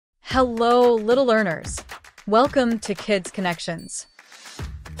Hello, little learners. Welcome to Kids Connections.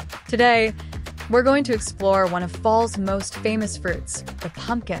 Today, we're going to explore one of fall's most famous fruits, the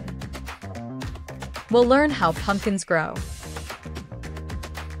pumpkin. We'll learn how pumpkins grow.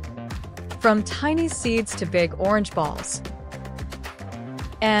 From tiny seeds to big orange balls.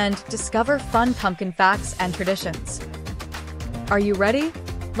 And discover fun pumpkin facts and traditions. Are you ready?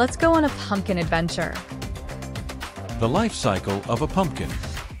 Let's go on a pumpkin adventure. The life cycle of a pumpkin.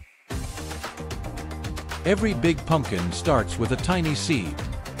 Every big pumpkin starts with a tiny seed.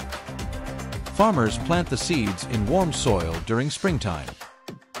 Farmers plant the seeds in warm soil during springtime.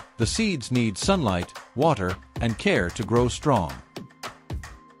 The seeds need sunlight, water, and care to grow strong.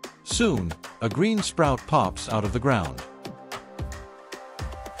 Soon, a green sprout pops out of the ground.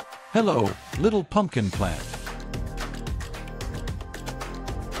 Hello, little pumpkin plant.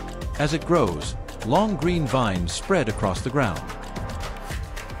 As it grows, long green vines spread across the ground.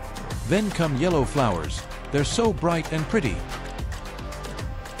 Then come yellow flowers. They're so bright and pretty.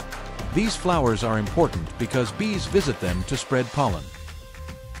 These flowers are important because bees visit them to spread pollen.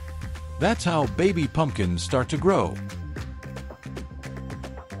 That's how baby pumpkins start to grow.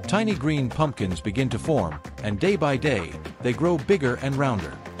 Tiny green pumpkins begin to form, and day by day, they grow bigger and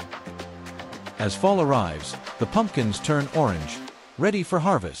rounder. As fall arrives, the pumpkins turn orange, ready for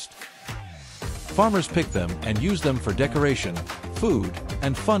harvest. Farmers pick them and use them for decoration, food,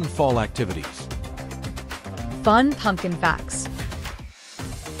 and fun fall activities. Fun pumpkin facts.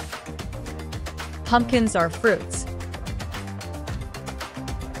 Pumpkins are fruits.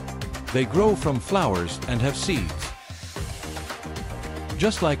 They grow from flowers and have seeds,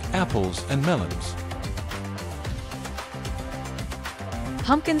 just like apples and melons.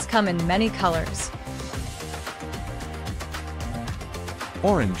 Pumpkins come in many colors.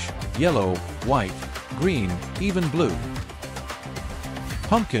 Orange, yellow, white, green, even blue.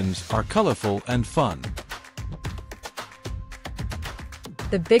 Pumpkins are colorful and fun.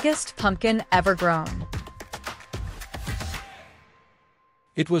 The biggest pumpkin ever grown.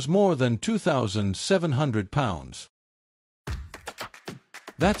 It was more than 2,700 pounds.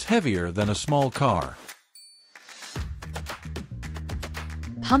 That's heavier than a small car.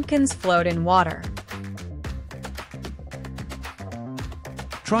 Pumpkins float in water.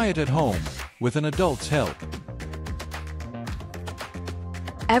 Try it at home, with an adult's help.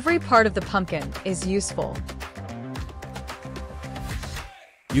 Every part of the pumpkin is useful.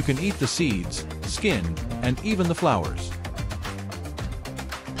 You can eat the seeds, skin, and even the flowers.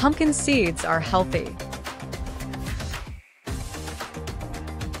 Pumpkin seeds are healthy.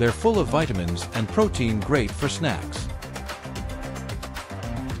 They're full of vitamins and protein, great for snacks.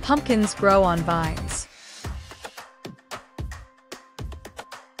 Pumpkins grow on vines.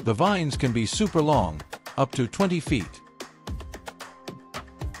 The vines can be super long, up to 20 feet.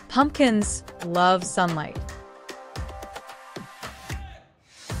 Pumpkins love sunlight.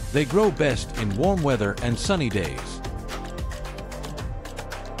 They grow best in warm weather and sunny days.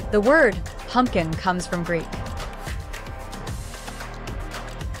 The word pumpkin comes from Greek.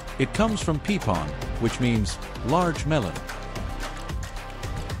 It comes from peapon, which means large melon.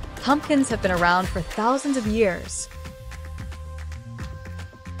 Pumpkins have been around for thousands of years.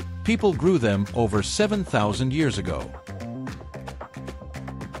 People grew them over 7,000 years ago.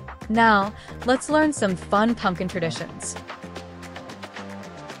 Now, let's learn some fun pumpkin traditions.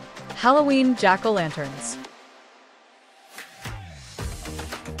 Halloween jack-o'-lanterns.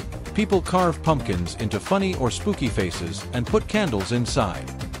 People carve pumpkins into funny or spooky faces and put candles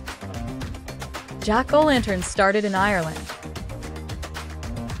inside. Jack-o'-lanterns started in Ireland.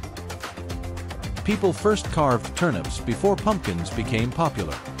 People first carved turnips before pumpkins became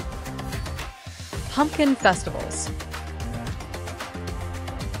popular. Pumpkin festivals.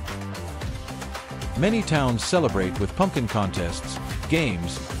 Many towns celebrate with pumpkin contests,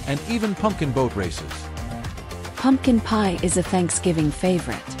 games, and even pumpkin boat races. Pumpkin pie is a Thanksgiving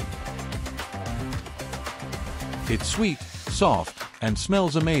favorite. It's sweet, soft, and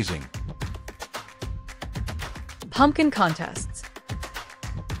smells amazing. Pumpkin contests.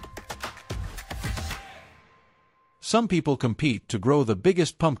 Some people compete to grow the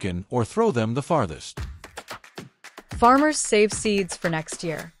biggest pumpkin or throw them the farthest. Farmers save seeds for next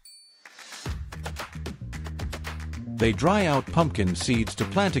year. They dry out pumpkin seeds to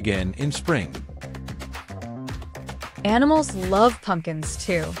plant again in spring. Animals love pumpkins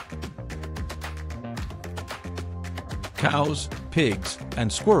too. Cows, pigs,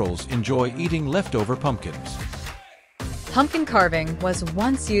 and squirrels enjoy eating leftover pumpkins. Pumpkin carving was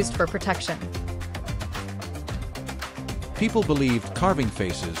once used for protection. People believed carving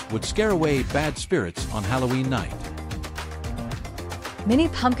faces would scare away bad spirits on Halloween night. Mini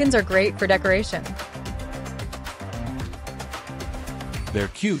pumpkins are great for decoration. They're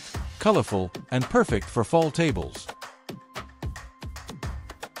cute, colorful, and perfect for fall tables.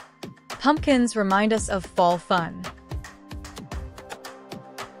 Pumpkins remind us of fall fun.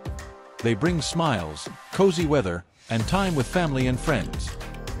 They bring smiles, cozy weather, and time with family and friends.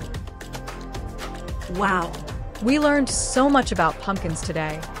 Wow! We learned so much about pumpkins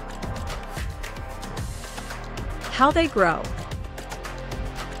today. How they grow.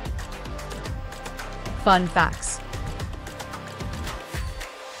 Fun facts.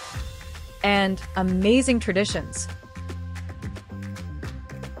 And amazing traditions.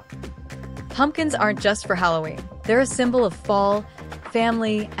 Pumpkins aren't just for Halloween. They're a symbol of fall,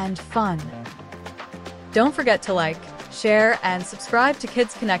 family, and fun. Don't forget to like, share, and subscribe to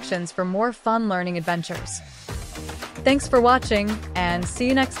Kids Connections for more fun learning adventures. Thanks for watching, and see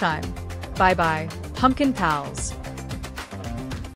you next time. Bye-bye, Pumpkin Pals.